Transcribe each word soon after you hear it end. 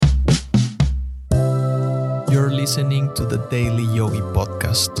listening to the Daily Yogi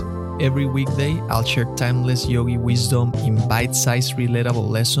Podcast. Every weekday, I'll share timeless yogi wisdom in bite-sized relatable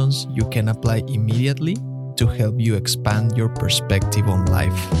lessons you can apply immediately to help you expand your perspective on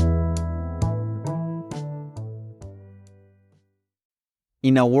life.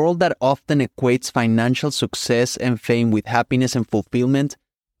 In a world that often equates financial success and fame with happiness and fulfillment,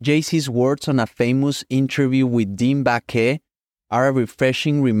 Jay-Z's words on a famous interview with Dean Baquet are a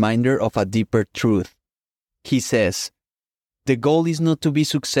refreshing reminder of a deeper truth. He says, "The goal is not to be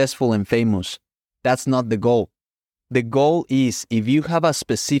successful and famous. That's not the goal. The goal is, if you have a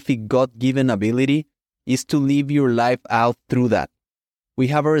specific God-given ability, is to live your life out through that. We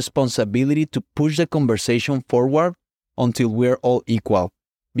have a responsibility to push the conversation forward until we're all equal,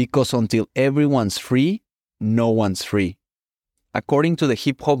 because until everyone's free, no one's free." According to the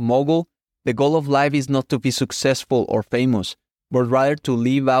hip-hop mogul, the goal of life is not to be successful or famous, but rather to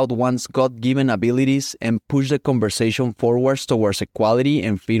live out one's God-given abilities and push the conversation forwards towards equality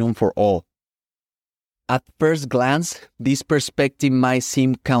and freedom for all. At first glance, this perspective might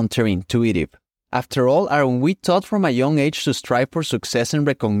seem counterintuitive. After all, aren't we taught from a young age to strive for success and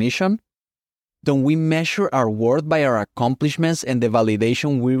recognition? Don't we measure our worth by our accomplishments and the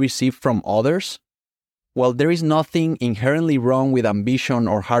validation we receive from others? While there is nothing inherently wrong with ambition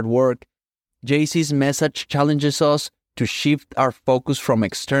or hard work, Jay-Z's message challenges us to shift our focus from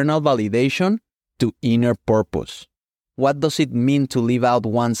external validation to inner purpose. What does it mean to live out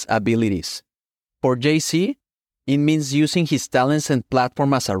one's abilities? For Jay-Z, it means using his talents and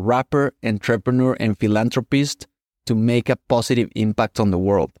platform as a rapper, entrepreneur, and philanthropist to make a positive impact on the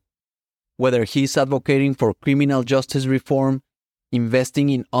world. Whether he's advocating for criminal justice reform, investing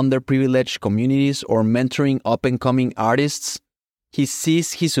in underprivileged communities, or mentoring up-and-coming artists, he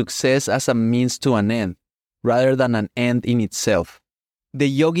sees his success as a means to an end, rather than an end in itself. The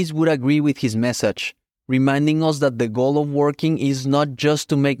yogis would agree with his message, reminding us that the goal of working is not just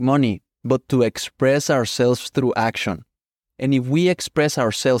to make money, but to express ourselves through action. And if we express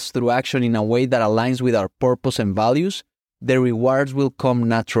ourselves through action in a way that aligns with our purpose and values, the rewards will come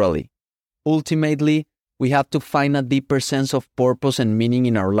naturally. Ultimately, we have to find a deeper sense of purpose and meaning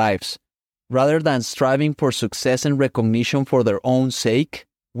in our lives. Rather than striving for success and recognition for their own sake,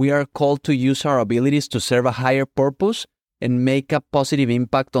 we are called to use our abilities to serve a higher purpose and make a positive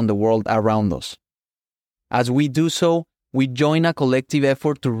impact on the world around us. As we do so, we join a collective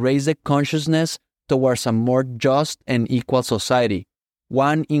effort to raise the consciousness towards a more just and equal society,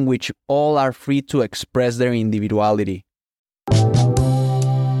 one in which all are free to express their individuality.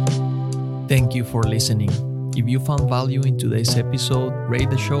 Thank you for listening. If you found value in today's episode, rate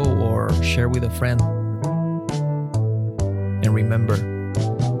the show or share with a friend. And remember,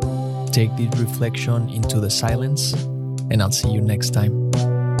 take this reflection into the silence, and I'll see you next time.